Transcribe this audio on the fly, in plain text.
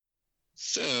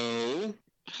So,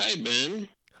 hi Ben,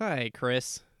 Hi,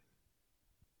 Chris.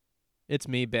 It's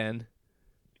me, Ben.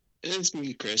 it's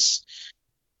me, Chris.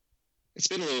 It's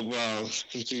been a little while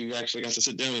since we actually got to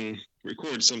sit down and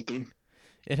record something.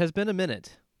 It has been a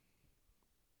minute.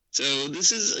 So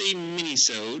this is a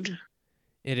mini-sode.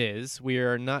 It is. We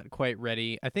are not quite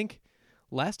ready. I think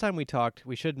last time we talked,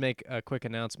 we should make a quick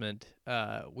announcement.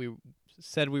 We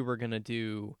said we were going to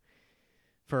do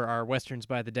for our Westerns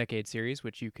by the Decade series,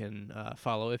 which you can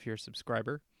follow if you're a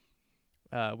subscriber.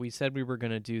 We said we were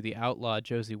going to do the Outlaw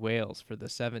Josie Wales for the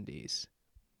 70s.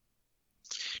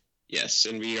 Yes,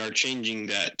 and we are changing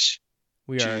that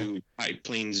We are to High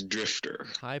Plains Drifter.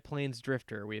 High Plains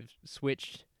Drifter. We've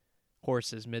switched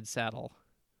horses mid saddle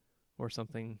or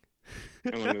something.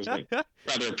 Along those lines,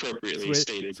 rather appropriately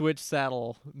stated. Switch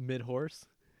saddle mid horse.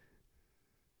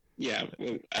 Yeah,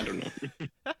 well, I don't know.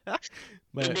 They're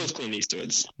my both Clint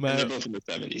Eastwoods, and they're my both in the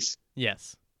 70s.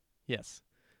 yes, yes.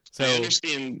 I So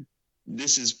understand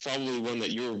this is probably one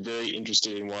that you're very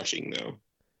interested in watching, though.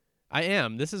 I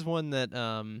am. This is one that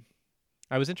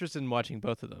I was interested in watching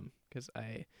both of them because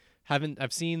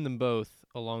I've seen them both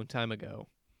a long time ago.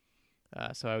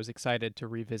 So I was excited to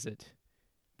revisit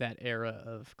that era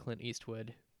of Clint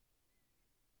Eastwood.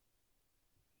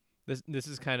 This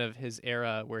is kind of his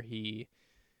era where he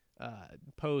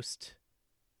post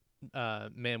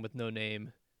Man with No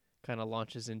Name kind of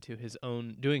launches into his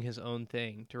own doing his own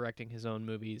thing, directing his own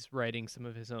movies, writing some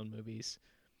of his own movies,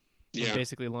 and Yeah.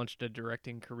 basically launched a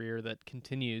directing career that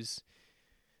continues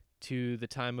to the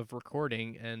time of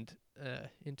recording and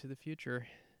into the future.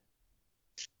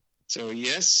 So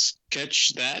yes,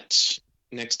 catch that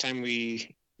next time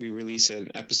we release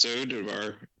an episode of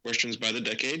our Westerns by the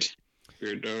Decade.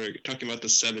 We're talking about the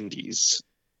 70s.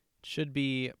 Should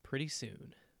be pretty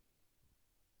soon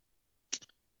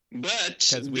But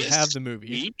because we have this the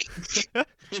movie. week,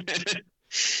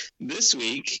 this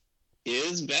week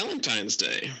is Valentine's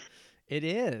Day. It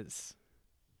is.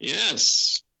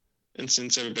 Yes. And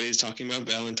since everybody's talking about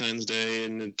Valentine's Day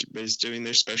and everybody's doing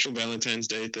their special Valentine's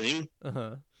Day thing, Uh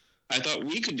huh. I thought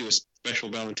we could do a special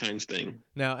Valentine's thing.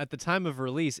 Now, at the time of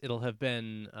release, it'll have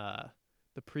been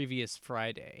the previous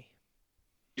Friday.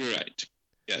 You're right.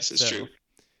 Yes, it's true. So,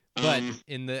 but Um,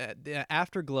 in the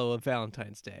afterglow of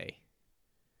Valentine's Day,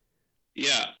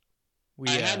 yeah, I we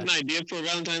had an idea for a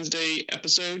Valentine's Day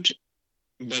episode,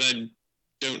 but I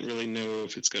don't really know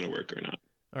if it's going to work or not.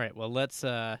 all right. Well, let's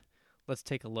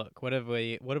take a look. What have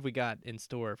we got in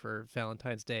store for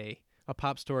Valentine's Day? A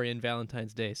pop story and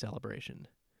Valentine's Day celebration.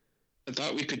 I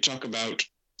thought we could talk about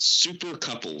super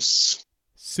couples.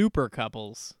 Super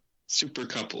couples. Super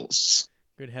couples.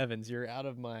 Good heavens, you're out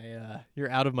of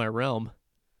my realm.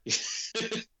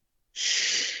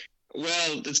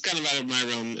 Well, it's kind of out of my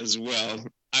realm as well.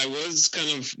 I was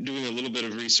kind of doing a little bit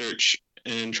of research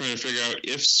and trying to figure out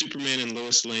if Superman and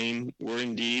Lois Lane were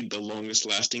indeed the longest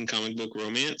lasting comic book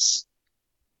romance.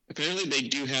 Apparently, they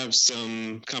do have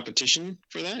some competition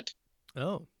for that.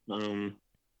 Oh, Um,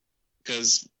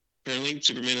 because apparently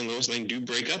Superman and Lois Lane do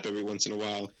break up every once in a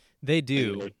while they in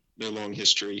do. their long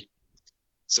history.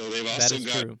 So they've That also is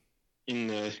got true. in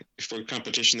the for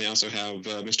competition. They also have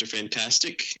Mr.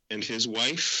 Fantastic and his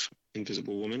wife,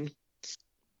 Invisible Woman.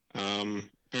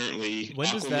 Apparently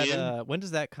Aquaman, When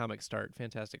does that comic start?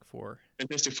 Fantastic Four.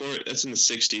 Fantastic Four. That's in the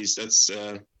 '60s.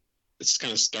 This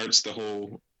kind of starts the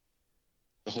whole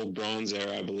Bronze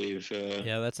era, I believe.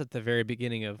 Yeah, that's at the very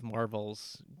beginning of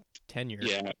Marvel's tenure.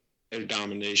 Yeah, their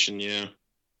domination. Yeah.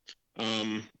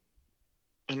 Um,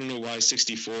 I don't know why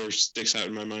 '64 sticks out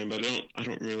in my mind, but I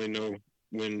don't really know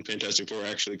when Fantastic Four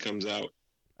actually comes out.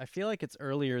 I feel like it's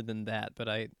earlier than that, but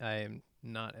I am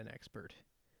not an expert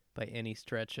by any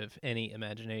stretch of any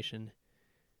imagination.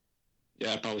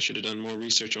 Yeah, I probably should have done more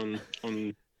research on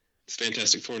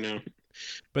Fantastic Four now.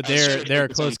 But I was trying to they're a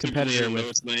focus on close Superman competitor and with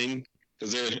Lois Lane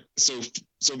because they're so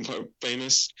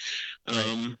famous. right.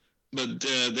 Um, but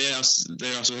they also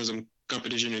have some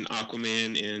competition in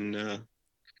Aquaman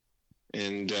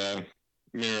and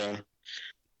Mira.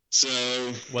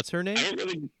 So What's her I name? don't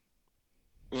really.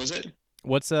 What was it?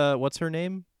 What's her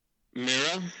name?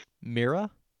 Mira? Mira?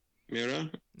 Mira?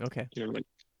 Okay. Like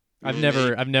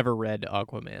mermaid? I've never read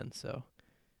Aquaman, so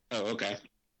Oh, okay.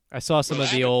 I saw some Well, I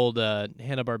of the haven't. old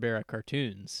Hanna-Barbera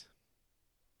cartoons.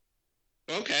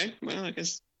 Okay. Well, I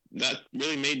guess that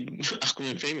really made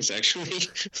Aquaman famous, actually.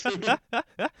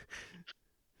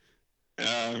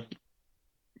 uh,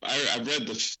 I've read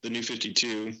the New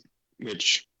 52,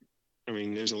 which I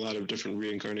mean, there's a lot of different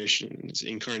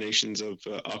incarnations of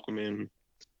Aquaman.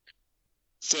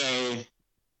 So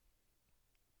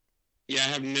yeah, I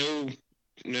have no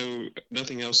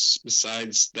nothing else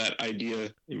besides that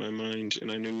idea in my mind,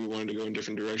 and I knew we wanted to go in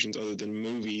different directions other than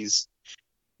movies,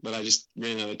 but I just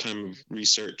ran out of time of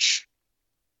research.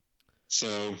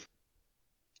 So,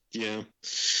 yeah,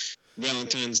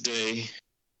 Valentine's Day.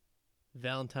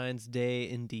 Valentine's Day,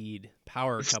 indeed.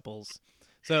 Power couples.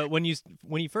 So when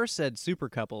you first said super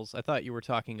couples, I thought you were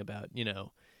talking about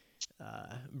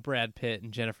Brad Pitt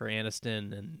and Jennifer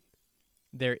Aniston and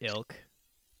their ilk,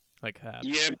 like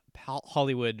Yeah,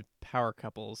 Hollywood power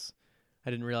couples. I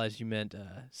didn't realize you meant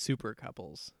super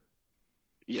couples.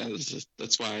 yeah,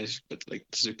 that's why I put like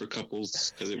the super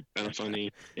couples because it's kind of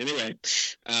funny. Anyway,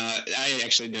 I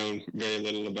actually know very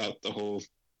little about the whole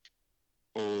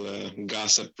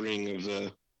gossip ring of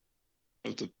the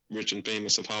rich and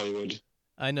famous of Hollywood.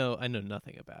 I know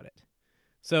nothing about it.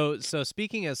 So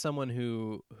speaking as someone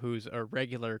who's a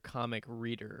regular comic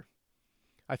reader,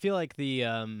 I feel like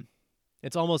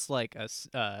it's almost like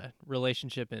a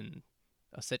relationship in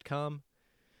a sitcom.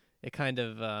 It kind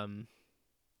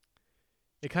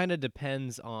of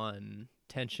depends on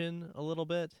tension a little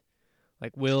bit.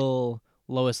 Like, will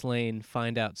Lois Lane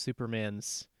find out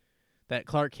that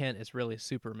Clark Kent is really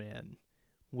Superman?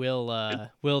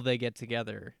 Will they get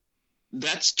together?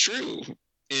 That's true.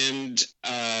 And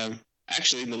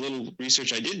actually, in the little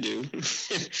research I did do,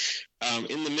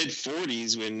 in the mid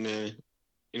 '40s, when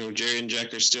Jerry and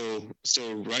Jack are still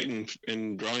writing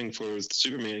and drawing for the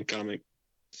Superman comic,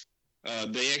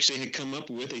 they actually had come up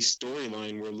with a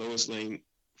storyline where Lois Lane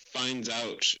finds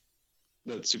out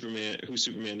that who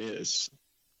Superman is,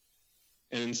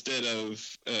 and instead of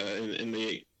and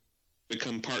they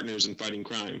become partners in fighting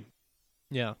crime.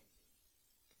 Yeah.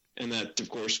 And that, of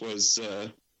course, was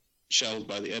shelved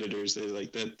by the editors. They're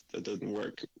like, that doesn't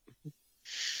work.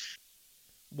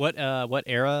 What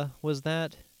era was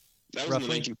that? That was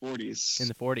roughly? In the 1940s. In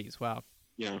the 40s, wow.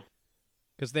 Yeah.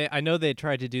 Because I know they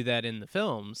tried to do that in the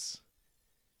films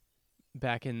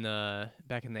back in the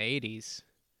 80s.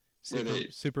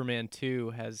 Superman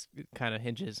 2 has kind of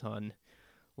hinges on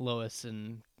Lois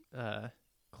and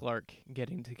Clark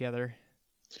getting together.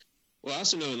 Well, I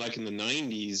also know, like in the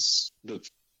 90s, the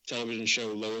television show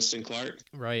Lois and Clark.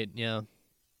 Right, yeah.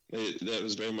 That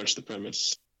was very much the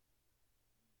premise.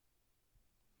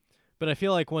 But I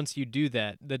feel like once you do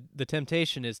that, the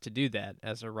temptation is to do that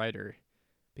as a writer,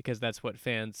 because that's what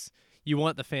you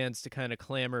want the fans to kind of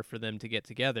clamor for them to get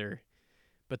together.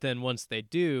 But then once they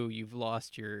do, you've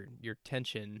lost your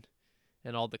tension,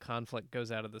 and all the conflict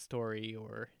goes out of the story,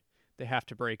 or they have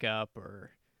to break up,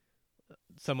 or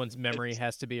someone's memory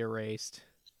has to be erased.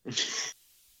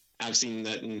 I've seen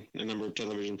that in a number of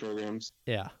television programs.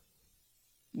 Yeah.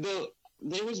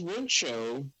 There was one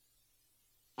show,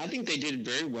 I think they did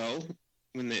very well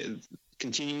when they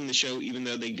continuing the show, even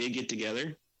though they did get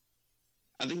together.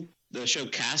 I think the show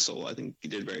Castle, I think,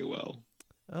 did very well.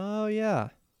 Oh, yeah.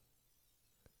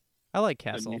 I like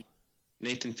Castle.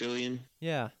 Nathan Fillion.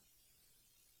 Yeah.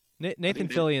 Nathan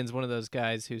Fillion's one of those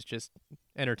guys who's just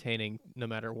entertaining no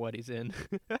matter what he's in.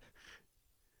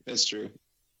 That's true.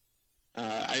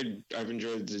 I've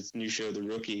enjoyed this new show, The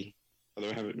Rookie, although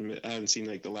I haven't seen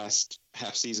like the last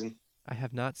half season. I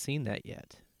have not seen that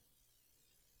yet.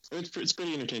 It's a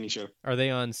pretty entertaining show. Are they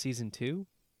on season 2?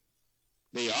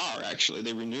 They are, actually.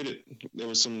 They renewed it. There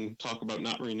was some talk about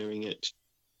not renewing it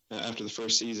after the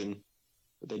first season,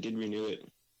 but they did renew it.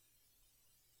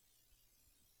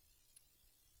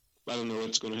 I don't know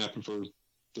what's going to happen for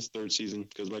this third season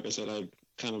because, like I said, I've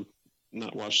kind of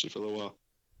not watched it for a little while.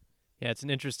 Yeah, it's an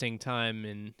interesting time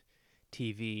in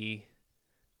TV.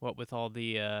 What with all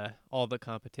the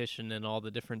competition and all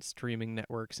the different streaming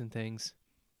networks and things.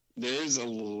 There's a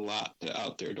lot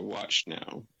out there to watch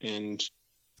now, and it's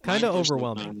kind of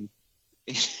overwhelming.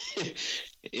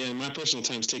 Yeah, my personal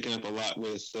time's taken up a lot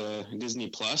with Disney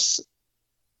Plus,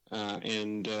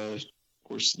 and of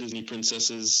course Disney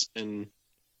Princesses and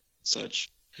such.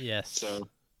 Yes. So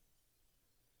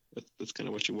that's kind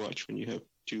of what you watch when you have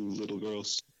two little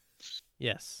girls.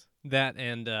 Yes, that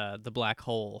and The Black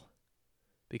Hole,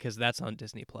 because that's on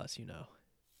Disney Plus,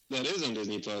 That is on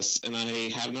Disney Plus, and I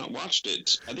have not watched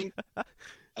it. I think I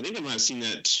might have seen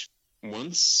that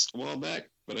once a while back,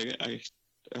 but I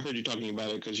heard you talking about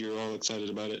it because you're all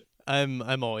excited about it.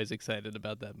 I'm always excited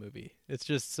about that movie. It's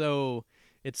just so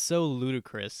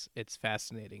ludicrous. It's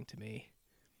fascinating to me.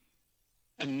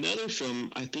 Another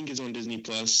film I think is on Disney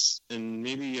Plus, and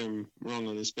maybe I'm wrong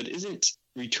on this, but isn't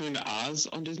Return to Oz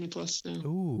on Disney Plus now?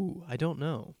 Ooh, I don't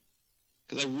know.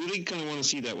 Because I really kind of want to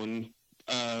see that one.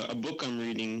 A book I'm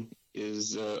reading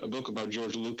is a book about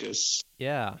George Lucas.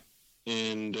 Yeah.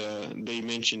 And they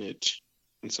mention it.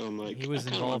 And so I'm like, he was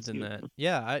involved in that.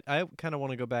 Yeah, I kind of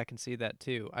want to go back and see that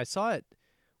too. I saw it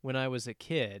when I was a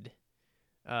kid,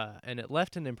 and it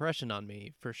left an impression on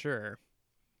me for sure.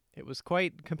 It was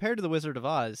quite, compared to The Wizard of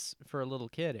Oz, for a little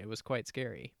kid, it was quite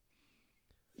scary.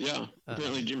 Yeah,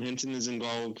 apparently Jim Henson is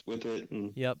involved with it.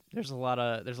 And Yep, there's a lot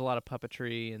of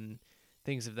puppetry and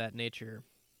things of that nature.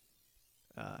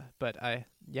 But I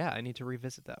need to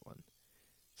revisit that one.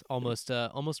 It's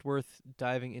almost worth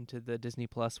diving into the Disney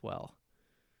Plus well.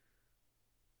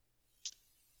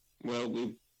 Well,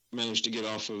 we managed to get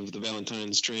off of the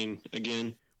Valentine's train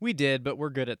again. We did, but we're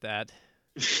good at that.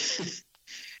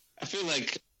 I feel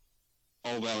like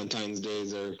all Valentine's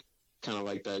days are kind of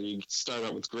like that. You start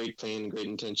out with great plan, great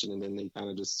intention, and then they kind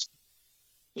of just,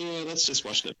 let's just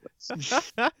watch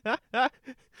Netflix.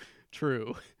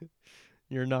 True.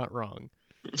 You're not wrong.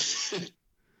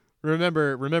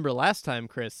 Remember last time,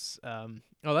 Chris.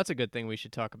 That's a good thing we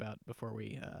should talk about before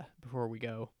we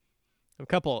go. A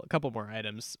couple more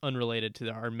items unrelated to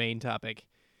our main topic.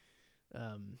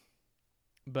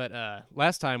 But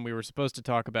last time we were supposed to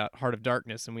talk about Heart of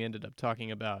Darkness, and we ended up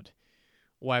talking about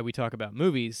why we talk about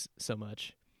movies so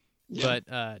much. Yeah.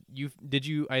 But I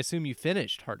assume you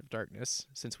finished Heart of Darkness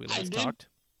since we last talked?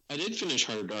 I did finish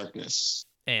Heart of Darkness.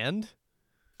 And?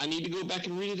 I need to go back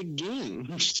and read it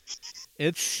again.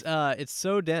 It's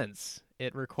so dense.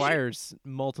 It requires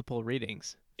multiple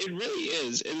readings. It really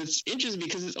is. And it's interesting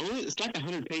because it's like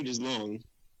 100 pages long.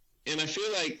 And I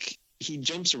feel like he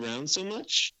jumps around so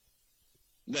much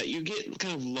that you get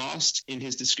kind of lost in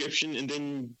his description, and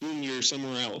then boom, you're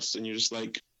somewhere else, and you're just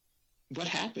like, what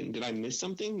happened? Did I miss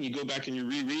something? You go back and you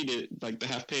reread it, like the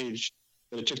half page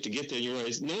that it took to get there, and you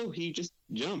realize, no, he just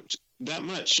jumped that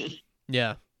much.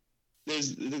 Yeah.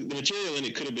 There's the material in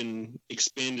it could have been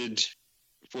expanded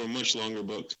for a much longer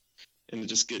book, and it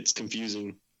just gets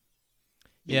confusing.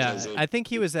 Yeah, I think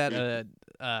he was at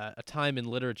a time in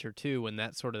literature too when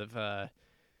that sort of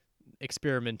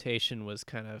experimentation was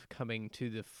kind of coming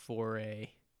to the foray.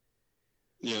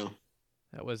 Yeah.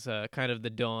 That was kind of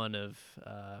the dawn of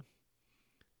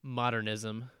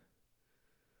modernism.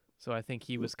 So I think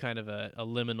he was kind of a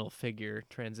liminal figure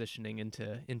transitioning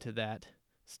into that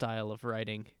style of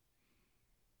writing.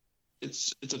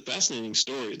 It's a fascinating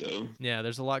story, though. Yeah,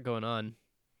 there's a lot going on.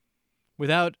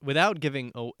 Without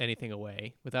giving anything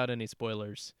away, without any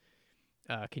spoilers,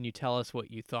 can you tell us what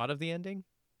you thought of the ending?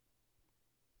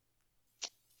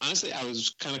 Honestly, I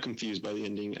was kind of confused by the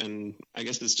ending, and I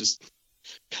guess this just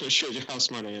kind of shows you how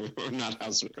smart I am, or not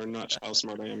how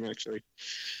smart I am actually.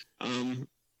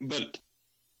 But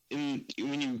when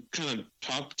you kind of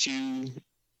talk to,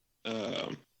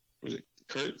 was it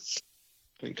Kurtz?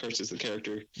 I think Kurtz is the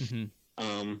character.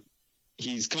 Mm-hmm.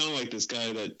 He's kind of like this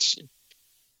guy that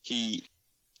he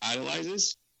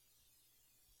idolizes,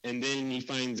 and then he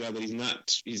finds out that he's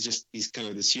not. He's kind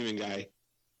of this human guy.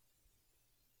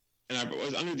 And I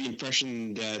was under the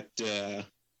impression that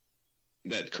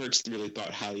Kurtz really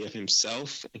thought highly of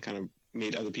himself and kind of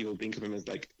made other people think of him as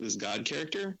like this god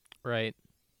character. Right.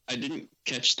 I didn't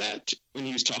catch that when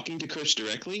he was talking to Kurtz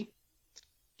directly,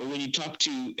 but when you talk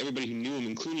to everybody who knew him,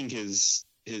 including his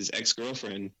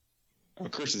ex-girlfriend, or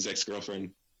Kurtz's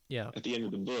ex-girlfriend, at the end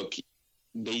of the book,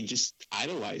 they just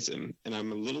idolize him, and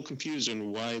I'm a little confused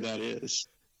on why that is.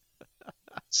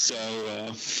 So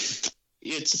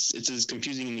it's as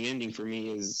confusing in the ending for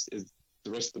me as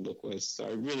the rest of the book was. So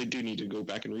I really do need to go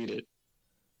back and read it.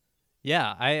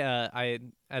 Yeah, I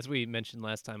as we mentioned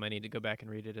last time, I need to go back and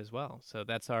read it as well. So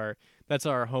that's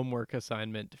our homework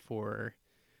assignment for,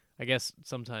 I guess,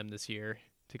 sometime this year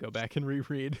to go back and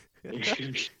reread.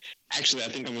 Actually, I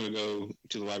think I'm going to go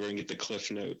to the library and get the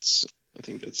Cliff Notes. I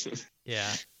think that's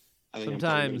yeah.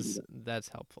 Sometimes that's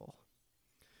helpful.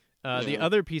 The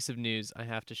other piece of news I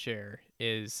have to share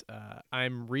is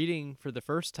I'm reading for the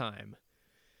first time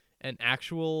an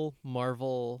actual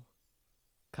Marvel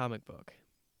comic book.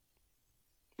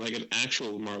 Like an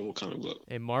actual Marvel comic book?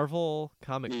 A Marvel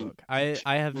comic book. I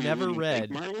have never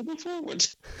read... Like Marvel before?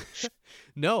 What?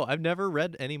 No, I've never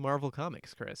read any Marvel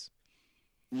comics, Chris.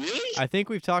 Really? I think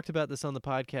we've talked about this on the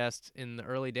podcast in the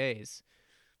early days.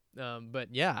 But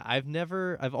yeah,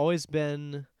 I've always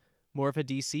been more of a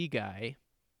DC guy.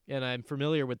 And I'm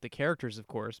familiar with the characters, of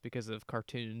course, because of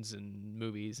cartoons and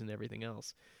movies and everything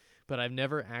else. But I've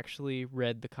never actually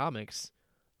read the comics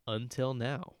until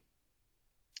now.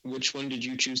 Which one did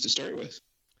you choose to start with?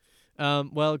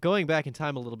 Well, going back in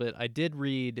time a little bit, I did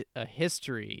read a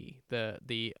history,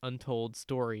 the untold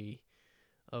story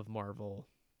of Marvel,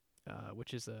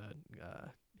 which is a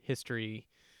history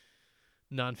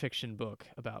nonfiction book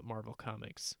about Marvel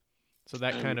Comics. So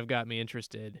that kind of got me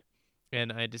interested.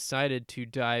 And I decided to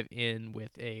dive in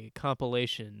with a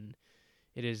compilation.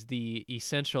 It is the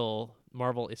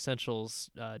Marvel Essentials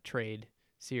trade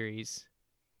series,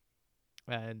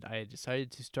 and I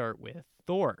decided to start with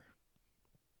Thor.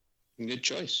 Good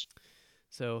choice.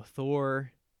 So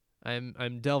Thor,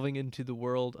 I'm delving into the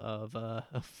world of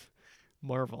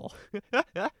Marvel.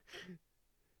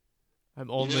 I'm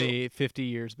only 50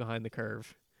 years behind the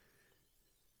curve.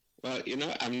 Well,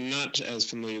 I'm not as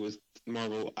familiar with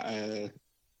Marvel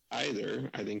either.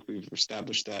 I think we've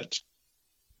established that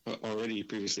already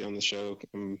previously on the show.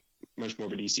 I'm much more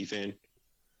of a DC fan.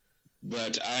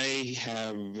 But I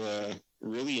have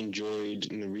really enjoyed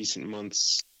in the recent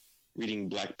months reading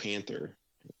Black Panther.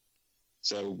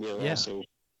 So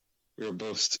we're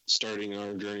both starting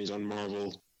our journeys on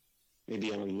Marvel.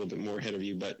 Maybe I'm a little bit more ahead of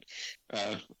you, but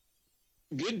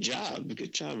good job of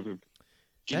getting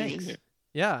Thanks. in there.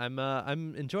 Yeah,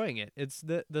 I'm enjoying it. It's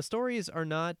the stories are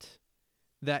not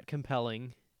that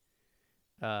compelling,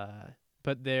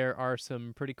 but there are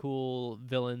some pretty cool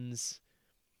villains,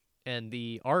 and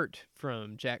the art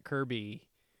from Jack Kirby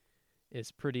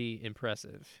is pretty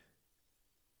impressive.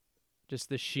 Just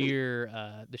the sheer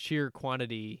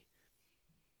quantity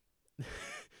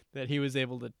that he was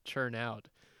able to churn out.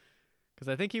 Because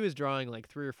I think he was drawing like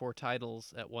 3 or 4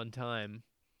 titles at one time.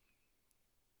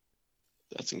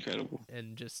 That's incredible.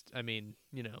 And just, I mean,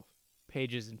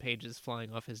 pages and pages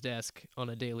flying off his desk on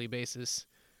a daily basis.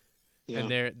 Yeah. And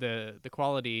the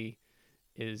quality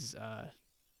is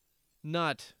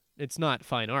it's not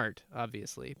fine art,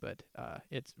 obviously, but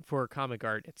it's for comic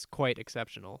art, it's quite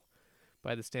exceptional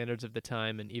by the standards of the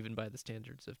time and even by the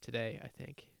standards of today, I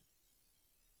think.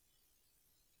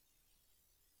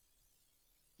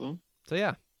 Well, so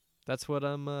yeah, that's what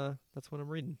I'm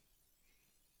reading.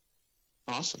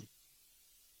 Awesome.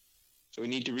 So we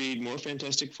need to read more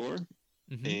Fantastic Four,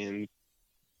 and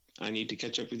I need to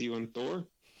catch up with you on Thor.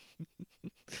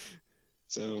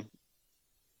 So,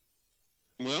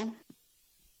 well,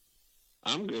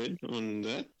 I'm good on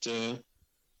that. Did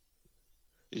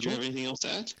you have anything else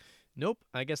to add? Nope.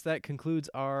 I guess that concludes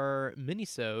our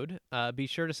mini-sode. Be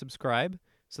sure to subscribe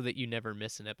so that you never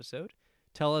miss an episode.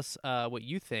 Tell us what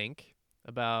you think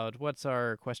about what's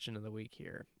our question of the week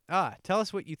here. Tell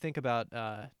us what you think about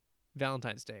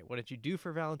Valentine's Day. What did you do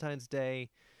for Valentine's Day?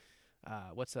 Do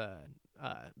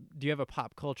you have a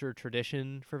pop culture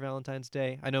tradition for Valentine's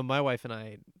Day? I know my wife and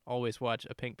I always watch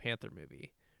a Pink Panther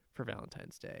movie for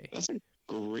Valentine's Day. That's a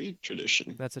great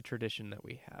tradition. That's a tradition that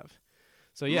we have.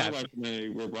 So yeah, my wife and I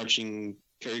were watching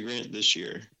Cary Grant this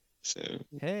year. So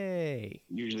hey,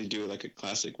 usually do like a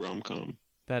classic rom-com.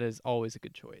 That is always a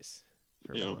good choice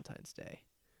for Valentine's Day.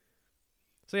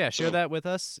 So yeah, share that with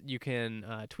us. You can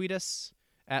tweet us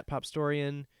at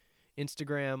PopStorian,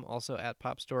 Instagram also at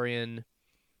PopStorian,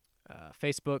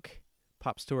 Facebook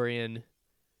PopStorian,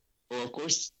 or of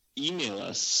course email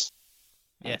us.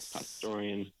 Yes, at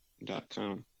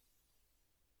popstorian.com.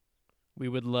 We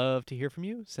would love to hear from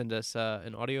you. Send us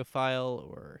an audio file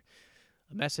or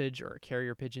a message or a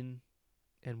carrier pigeon,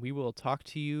 and we will talk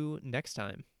to you next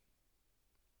time.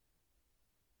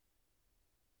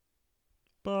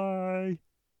 Bye.